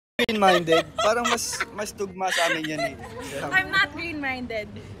green-minded. Parang mas tugma sa amin yan eh. I'm not green-minded.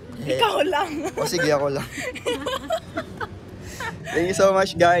 Ikaw lang. O sige, ako lang. Thank you so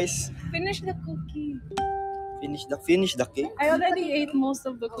much, guys. Finish the cookie. Finish the cake. I already ate most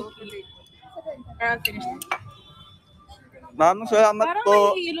of the cookie. I'll finish it. Ma'am, salamat Parang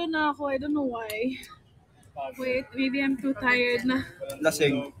po. nahihilo na ako. I don't know why. Wait, maybe I'm too tired na.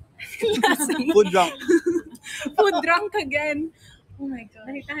 Lasing. Lasing. Food drunk. Food drunk again. Oh my God.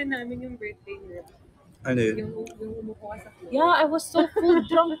 Nakitahan namin yung birthday niya. Ano yun? Yung umupo ka sa floor. Yeah, I was so food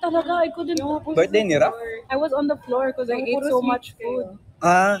drunk talaga. I couldn't move. Birthday ni Raf? I was on the floor because I ate so much food.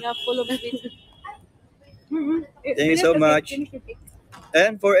 Yeah, full of sweets. Thank you so much.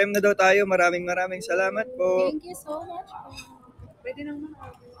 And 4M na daw tayo. Maraming salamat po. Thank you so much. Pwede nang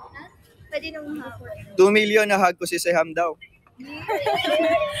Pwede nang mahapon. 2 million na hug ko si Seham daw.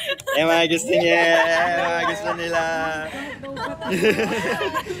 Eh, mga gusto niya. Mga gusto nila.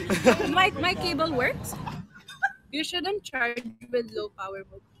 My cable works. You shouldn't charge with low power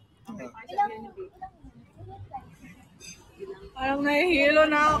mode. Parang nahihilo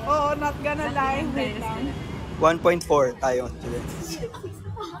na ako. Not gonna lie. 1.4 tayo.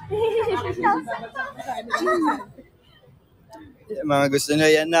 Mga gusto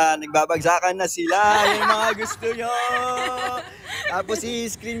nyo yan na, nagbabagsakan na sila, yung mga gusto nyo. Tapos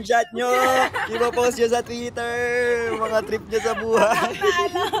i-screenshot nyo, ipopost nyo sa Twitter, mga trip nyo sa buhay.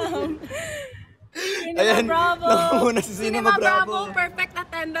 Ayan, nakamuna si Cinema Bravo. Perfect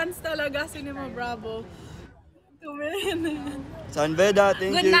attendance talaga, Cinema Bravo. 2 million. Sanveda,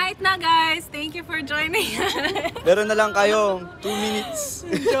 thank you. Good night na guys. Thank you for joining. Meron na lang kayong 2 minutes.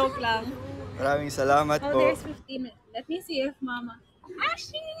 Joke lang. Maraming salamat Oh, po. there's 15 minutes. Let me see if Mama.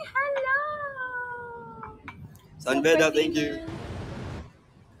 Ashley, hello! Sanveda, thank you.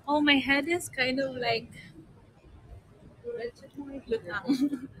 Oh, my head is kind of like... Lutang.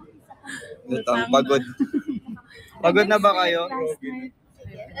 Lutang, pagod. Pagod na ba kayo?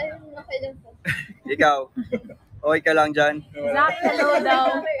 Okay lang po. Ikaw, okay ka lang dyan? Zach, hello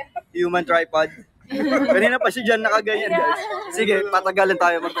daw. Human tripod. Kanina pa si Jan nakaganyan, guys. Sige, patagalan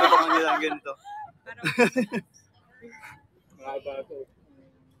tayo. Magtutulungan nyo lang ganito.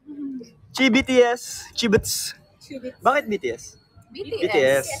 BTS. Chibits. Bakit BTS?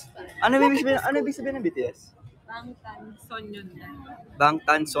 BTS. Ano ibig sabihin ng BTS? Bangtan Sonyeon.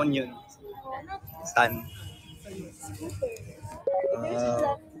 Bangtan Sonyeon. Stan.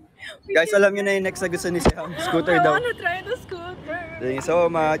 Guys, alam nyo na yung next na gusto ni Seham. Scooter daw. I wanna try the scooter. Thank you so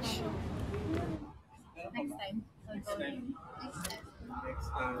much. Next time.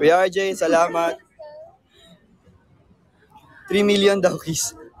 Kuya RJ, salamat. 3 million daw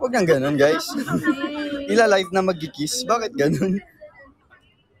kiss. Huwag nang ganun, guys. Ila-live na mag-kiss. Bakit ganun?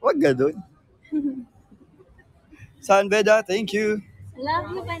 Huwag ganun. Sanveda, thank you.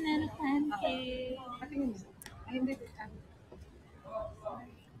 Love you, banana pancake.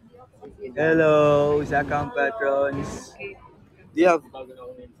 Hello, Zacham patrons. Do you have...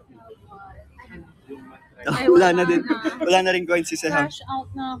 wala na din. Wala na rin coin si Seham. Cash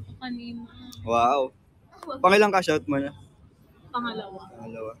out na ako kanina. Wow. Pangilang cash out mo na?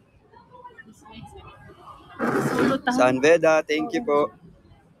 Pangalawa. Sanveda, thank you po.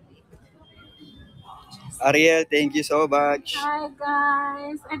 Ariel, thank you so much. Hi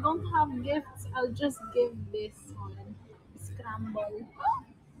guys. I don't have gifts. I'll just give this one. Scramble.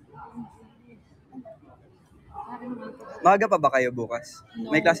 Maaga pa ba kayo bukas?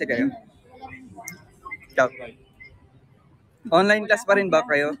 May klase kayo? Ikaw? Online class pa rin ba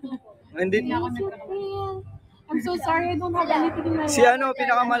kayo? Hindi. I'm so sorry I don't have anything in my Si ano,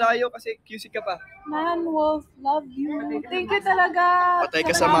 pinakamalayo kasi QC ka pa. Man, Wolf, love you. Thank you talaga. Patay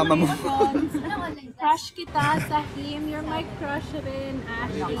ka sa mama mo. Crush kita, Seham. You're my crush rin,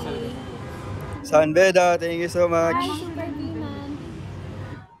 Ashley. Sanveda, thank you so much. Hi, Super Demon.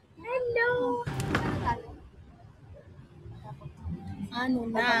 Hello. Ano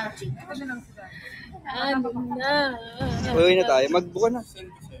na? Ano na? Uwi na tayo, magbuka na.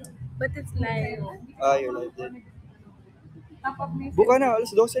 But it's live. You're live din. Buka na,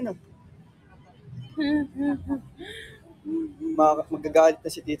 alas 12 na. Magagalit na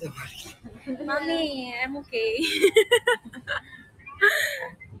si Tita Marie. Mommy, I'm okay.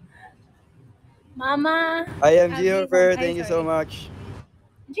 Mama. I am Giofer, thank you so much.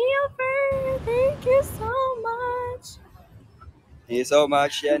 Giofer, thank you so much. Thank you so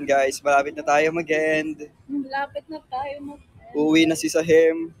much. Yan guys, malapit na tayo mag-end. Malapit na tayo mag-end. Uwi na si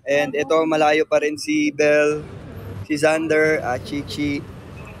Seham. And ito, malayo pa rin si Belle, si Xander, at Chichi.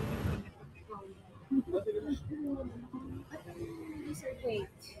 Wait.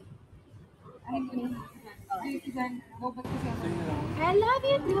 I love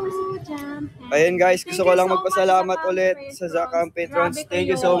you too, Jam. Ayun guys, gusto Thank ko you lang so magpasalamat much, ulit Zacham sa Zacham Patrons. Grabe Thank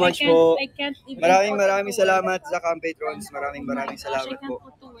you kayo. so much po. I can't even Maraming put maraming into salamat words. Zacham Patrons. Oh my Maraming gosh, I salamat can't po.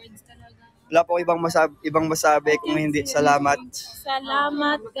 put to words talaga. Wala po ibang masabi kung hindi salamat.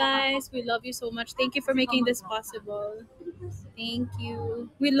 Salamat, guys. We love you so much. Thank you for making this possible. Thank you.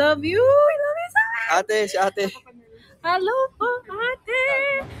 We love you. We love you so much. Ate, si ate. Hello po, ate.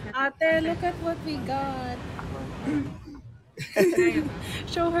 Ate, look at what we got.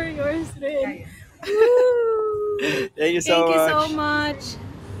 Show her yours, rin. Thank you Thank you so so much.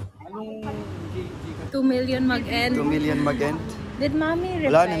 much. 2 million mag-end. 2 million mag-end. Did mommy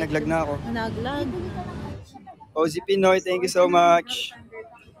reply? Wala na, naglag na ako. Naglag. Ozzy Pinoy, thank you so much.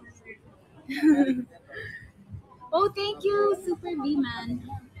 Oh, thank you, Super B-Man.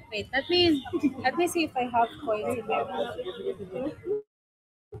 Wait, let me see if I have coins in there.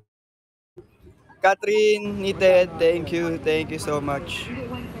 Catherine, Nited, thank you so much.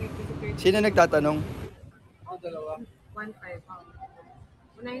 Sino nagtatanong?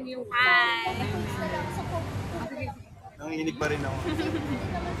 Hi. Nanginginig pa rin ako.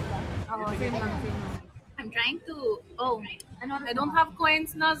 I'm trying to. Oh, I don't have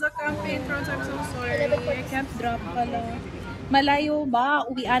coins na Zacham patrons. I'm so sorry. I can't drop pala. Malayo ba?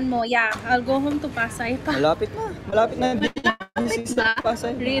 Uwian mo. Yeah, I'll go home to Pasay pa. Malapit na. Malapit na. Malapit ba?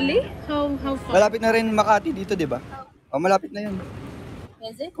 Really? How far? Malapit na rin Makati dito, di ba? Oh, malapit na yun.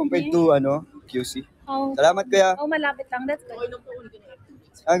 Is it? Compared to, QC. How? Salamat, kuya. Oh, malapit lang. That's good.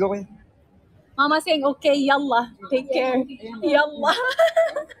 Go, kuya. Mama saying, okay, yalla. Take care. Yalla.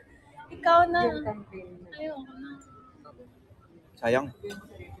 Ikaw na. Ayoko na. Sayang.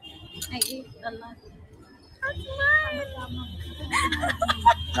 I ate a lot. That's mine.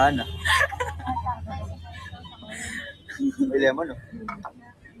 Nana. May lemon, no?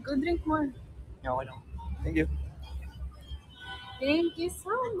 Go drink more. Okay lang. Thank you. Thank you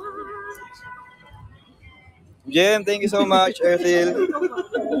so much. Jem, thank you so much. Erthil.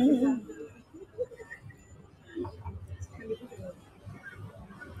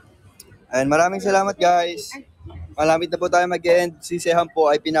 And maraming salamat, guys. Malapit na po tayo mag-end. Si Seham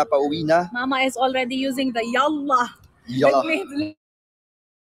po ay pinapauwi na. Mama is already using the yalla. Yala.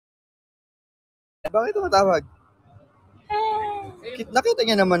 Bakit tumatawag? Nakita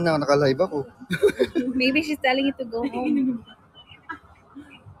niya naman na naka-live ako. Maybe she's telling you to go home.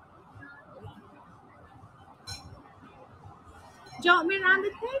 Jo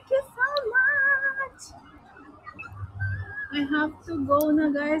Miranda, thank you so much. I have to go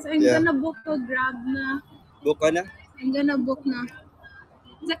na, guys. I'm gonna book a Grab na. Book ka na? I'm gonna book na.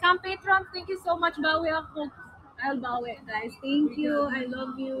 Zacham Patron, thank you so much. Bawi ako. I'll bawi, guys. Thank you. I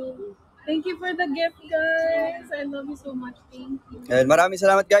love you. Thank you for the gift, guys. I love you so much. Thank you. And maraming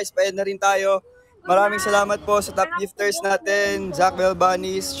salamat, guys. Paed na rin tayo. Maraming salamat po sa top gifters natin. Zach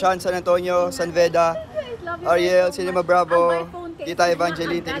Belbanis, Sean San Antonio, Sanveda, Ariel, Cinema Bravo, Tita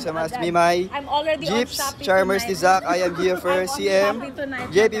Evangeline, thank you so much. Mimay, Jeeps, Charmers ni Zach, I am Giofer, CM,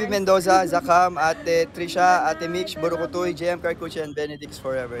 JPB Mendoza, Zacham, Ate Trisha, Ate Mitch, Burukutoy, JM Carcucci, and Benedict's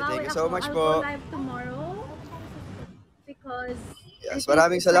Forever. Thank you so much po. Yes,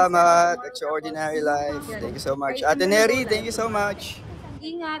 maraming salamat. Extraordinary Life. Thank you so much. Ate Neri, thank you so much.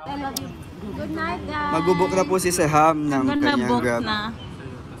 Ingat, I love you. Good night, guys. Magbubook na po si Seham ng kanyang Grab.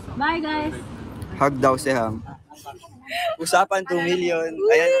 Bye, guys. Hug daw Seham. Usapan 2 million.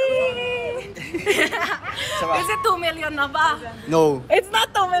 Ayan. Is it 2 million na ba? No. It's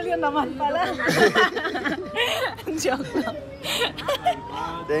not 2 million naman pala. Joke lang.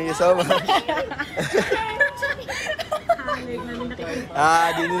 Thank you so much.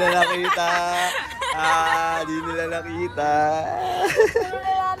 Di nila nakita. Di nila nakita.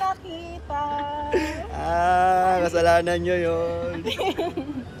 Wala nakita. Kasalanan nyo yun.